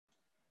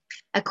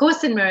A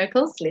Course in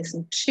Miracles,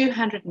 lesson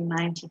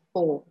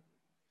 294.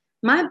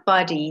 My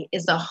body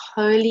is a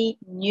wholly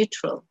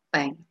neutral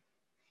thing.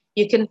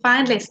 You can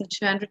find lesson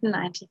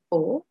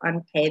 294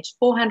 on page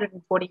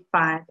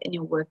 445 in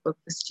your workbook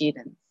for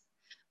students.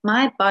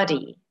 My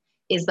body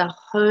is a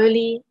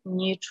wholly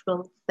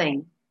neutral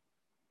thing.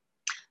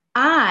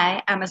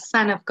 I am a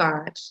son of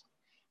God.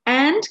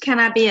 And can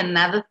I be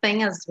another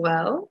thing as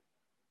well?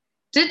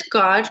 Did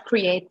God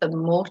create the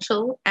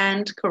mortal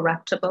and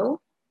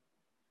corruptible?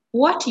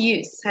 What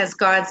use has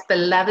God's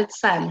beloved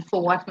Son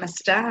for what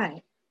must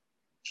die?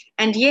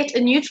 And yet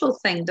a neutral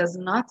thing does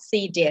not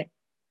see death,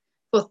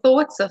 for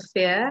thoughts of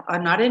fear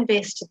are not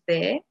invested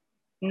there,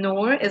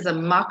 nor is a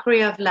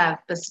mockery of love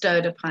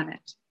bestowed upon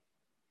it.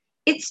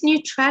 Its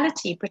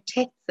neutrality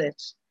protects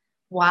it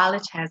while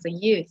it has a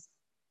use,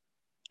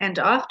 and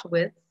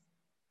afterwards,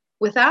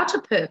 without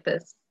a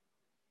purpose,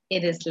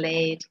 it is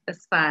laid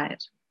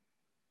aside.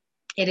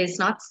 It is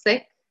not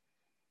sick,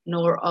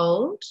 nor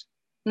old,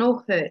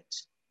 nor hurt.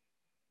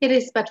 It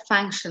is but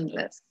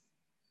functionless,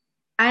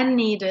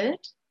 unneeded,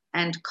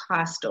 and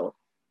cast off.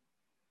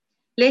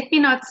 Let me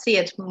not see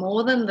it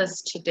more than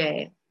this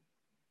today,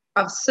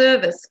 of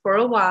service for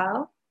a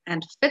while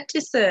and fit to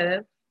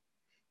serve,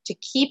 to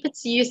keep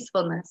its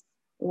usefulness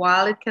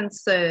while it can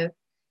serve,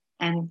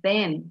 and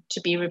then to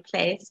be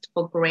replaced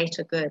for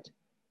greater good.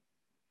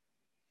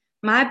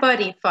 My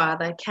body,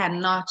 Father,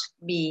 cannot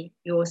be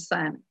your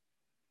Son,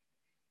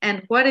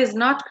 and what is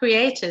not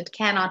created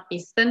cannot be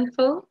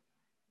sinful,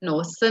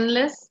 nor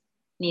sinless,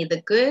 neither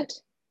good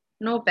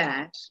nor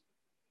bad.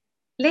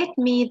 Let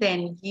me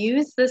then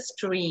use this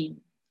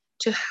dream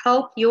to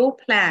help your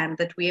plan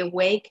that we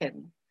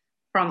awaken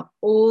from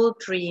all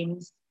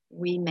dreams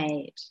we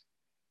made.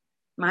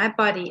 My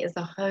body is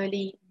a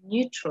wholly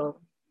neutral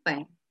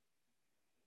thing.